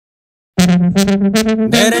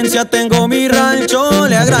De herencia tengo mi rancho,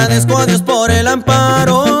 le agradezco a Dios por el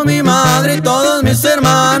amparo. Mi madre y todos mis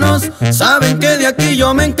hermanos saben que de aquí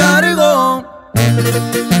yo me encargo.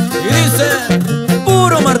 Y dice,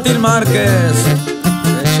 puro Martín Márquez,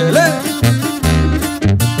 Echele.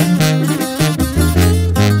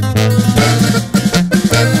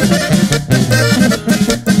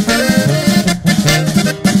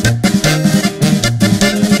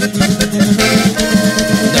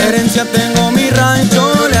 Tengo mi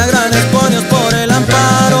rancho, le agradezco a Dios por el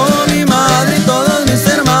amparo. Mi madre y todos mis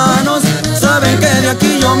hermanos saben que de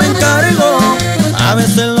aquí yo me encargo. A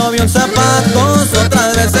veces lo veo en zapatos,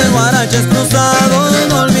 otras veces Huaraches cruzados.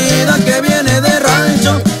 No olvida que viene de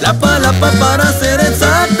rancho, la palapa para hacer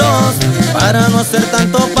exactos. Para no hacer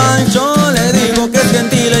tanto pancho, le digo que es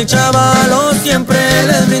gentil el chavalo. Siempre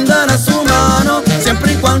les brindará su mano,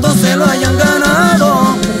 siempre y cuando se lo hayan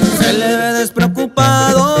ganado. Se le ve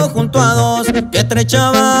despreocupado junto a dos, que tres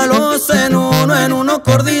chavalos en uno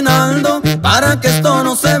coordinando para que esto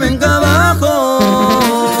no se venga abajo.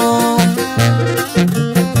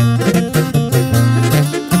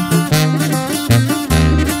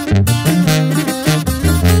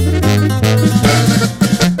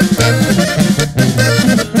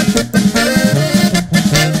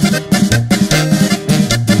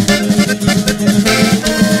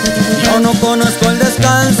 Yo no conozco el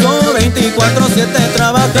descanso, 24/7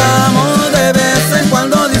 trabajamos, de vez en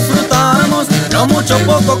cuando disfrutamos lo mucho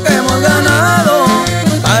poco que hemos ganado.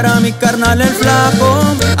 Para mi carnal el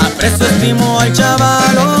flaco, aprecio, estimo al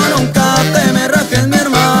chavalo. Nunca te me rajes, mi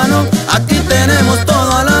hermano, aquí tenemos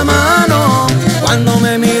todo a la mano. Cuando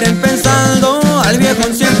me miren pensando, al viejo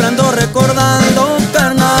siempre ando recordando.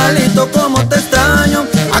 Carnalito, como te extraño,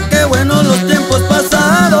 a qué buenos los tiempos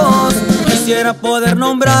pasados. Quisiera poder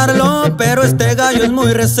nombrarlo, pero este gallo es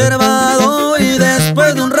muy reservado. Y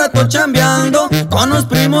después de un rato chambeando con los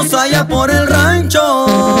primos allá por el rancho,